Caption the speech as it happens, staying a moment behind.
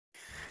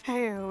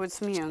Hey,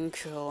 it's me,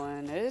 Uncle,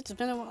 and it's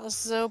been a while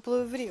since I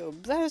uploaded a video.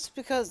 That's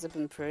because I've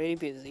been pretty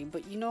busy,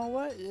 but you know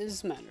what? It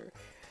doesn't matter.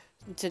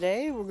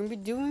 Today, we're gonna be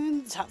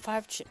doing the top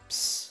 5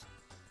 chips.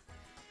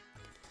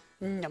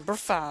 Number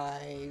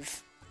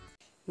 5.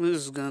 This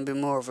is gonna be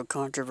more of a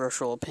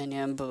controversial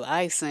opinion, but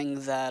I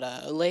think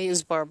that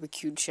Lay's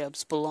barbecue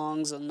chips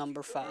belongs on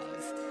number 5.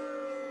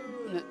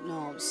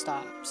 No,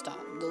 stop.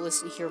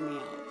 Listen, hear me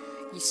out.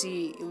 You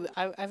see,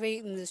 I've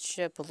eaten this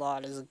chip a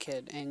lot as a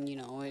kid, and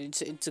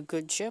it's a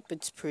good chip.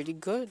 It's pretty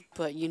good,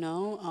 but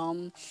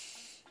I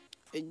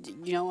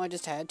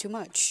just had too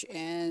much,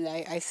 and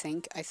I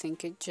think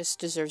it just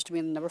deserves to be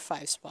in the number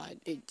 5 spot.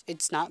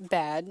 It's not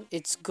bad.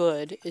 It's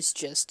good. It's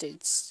just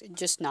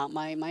not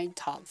my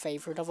top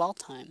favorite of all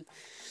time.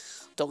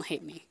 Don't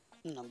hate me.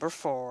 Number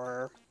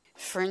 4.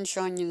 French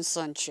onion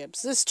sun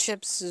chips. This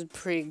chips is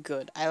pretty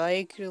good. I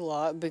like it a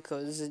lot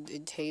because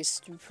it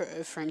tastes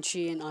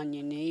Frenchy and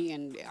oniony,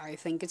 and I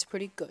think it's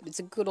pretty good. It's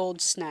a good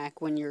old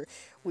snack when you're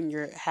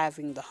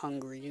having the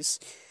hungries,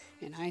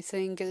 and I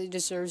think it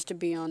deserves to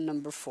be on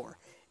number 4.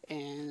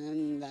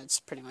 And that's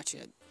pretty much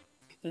it.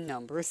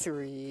 Number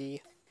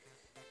 3.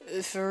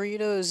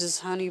 Doritos is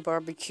honey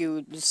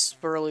barbecue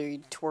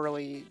swirly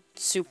twirly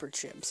super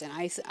chips, and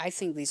I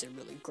think these are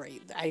really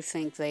great. I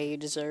think they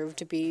deserve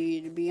to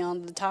be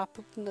on the top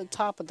of the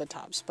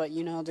tops. But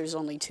there's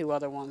only two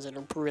other ones that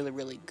are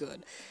really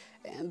good,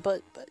 and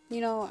but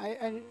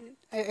I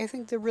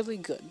think they're really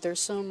good. They're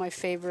some of my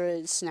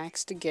favorite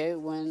snacks to get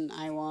when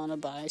I want to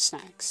buy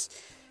snacks,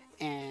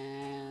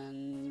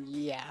 and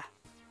yeah,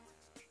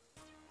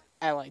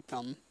 I like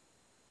them.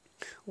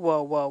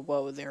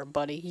 Whoa there,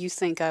 buddy. You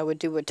think I would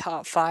do a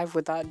top 5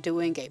 without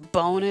doing a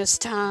bonus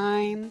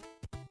time?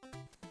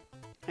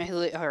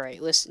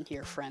 Alright, listen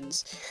here,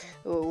 friends.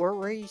 We're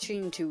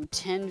reaching to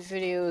 10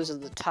 videos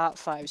of the top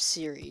 5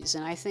 series,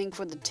 and I think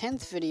for the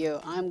 10th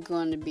video, I'm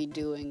going to be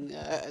doing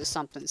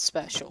something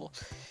special.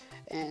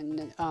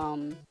 And,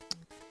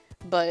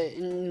 but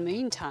in the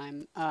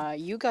meantime,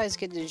 you guys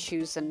get to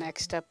choose the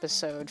next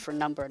episode for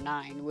number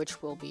 9,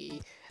 which will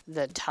be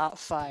the top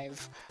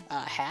 5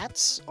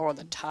 hats or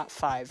the top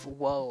 5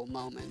 whoa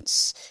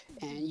moments.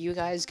 And you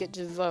guys get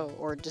to vote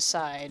or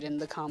decide in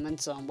the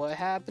comments on what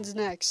happens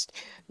next.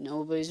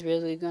 Nobody's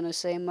really gonna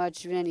say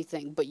much of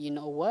anything, but you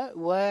know what?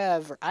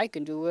 Whatever. I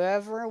can do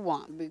whatever I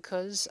want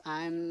because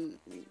I'm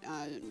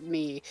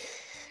me.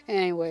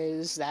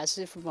 Anyways, that's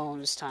it for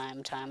bonus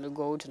time. Time to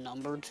go to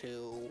number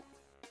 2.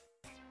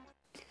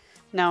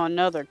 Now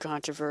another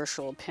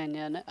controversial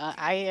opinion.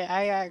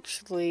 I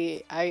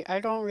actually I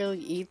don't really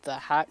eat the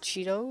hot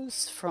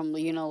Cheetos from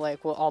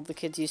like what all the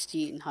kids used to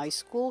eat in high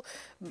school.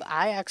 But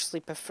I actually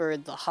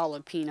preferred the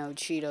jalapeno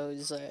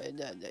Cheetos.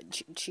 The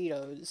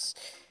Cheetos.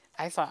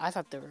 I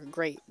thought they were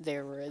great.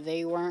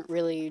 They weren't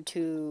really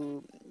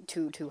too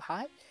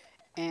hot,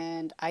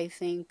 and I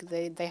think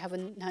they have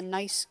a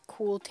nice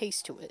cool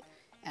taste to it.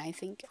 And I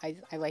think I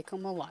like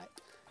them a lot.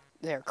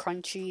 They're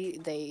crunchy,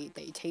 they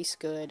taste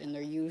good, and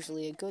they're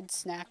usually a good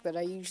snack that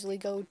I usually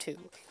go to.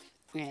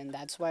 And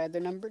that's why they're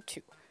number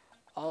 2.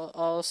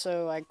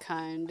 Also, I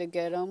kind of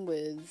get them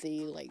with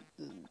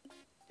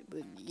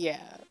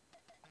yeah,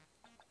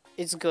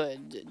 it's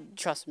good,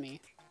 trust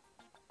me.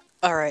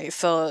 Alright,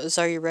 fellas,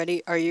 are you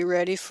ready? Are you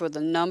ready for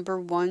the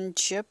number 1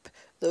 chip?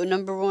 The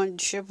number 1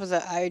 chip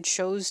that I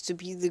chose to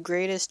be the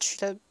greatest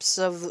chips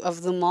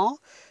of them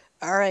all?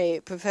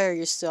 Alright, prepare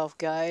yourself,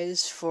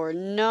 guys, for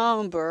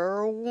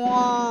number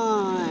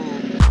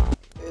 1.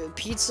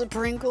 Pizza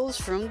Pringles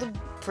from the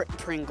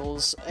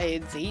Pringles.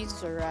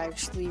 These are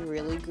actually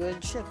really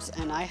good chips,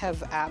 and I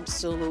have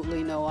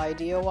absolutely no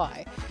idea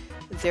why.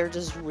 They're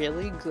just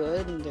really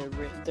good, and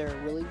they're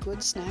a really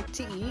good snack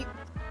to eat,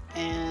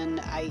 and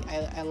I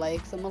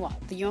like them a lot.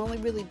 The only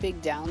really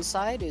big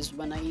downside is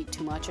when I eat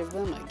too much of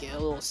them, I get a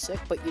little sick,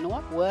 but you know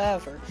what?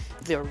 Whatever.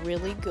 They're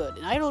really good.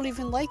 And I don't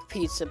even like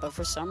pizza, but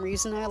for some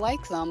reason I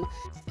like them,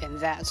 and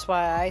that's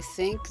why I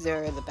think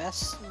they're the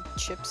best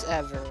chips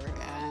ever.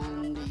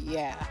 And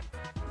yeah,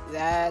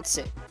 that's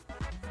it.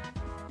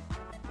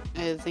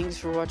 Thanks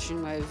for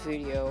watching my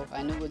video.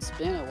 I know it's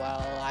been a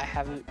while. I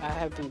have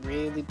been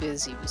really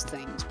busy with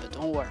things, but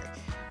don't worry.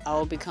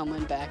 I'll be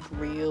coming back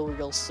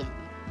real soon.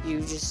 You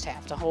just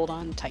have to hold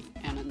on tight,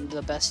 and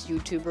the best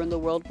YouTuber in the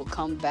world will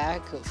come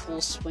back at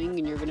full swing,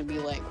 and you're gonna be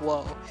like,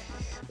 whoa,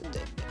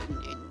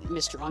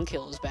 Mr.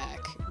 Unkill is back.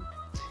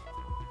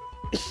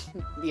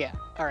 Yeah,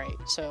 alright,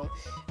 so,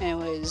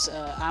 anyways,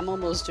 I'm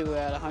almost due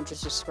at 100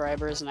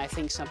 subscribers, and I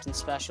think something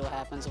special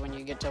happens when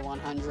you get to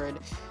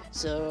 100,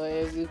 so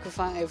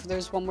if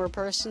there's one more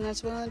person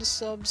that's willing to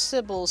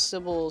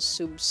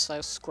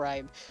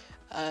subscribe,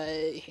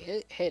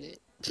 hit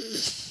it.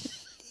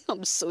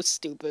 I'm so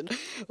stupid.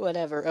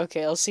 Whatever.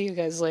 Okay, I'll see you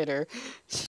guys later.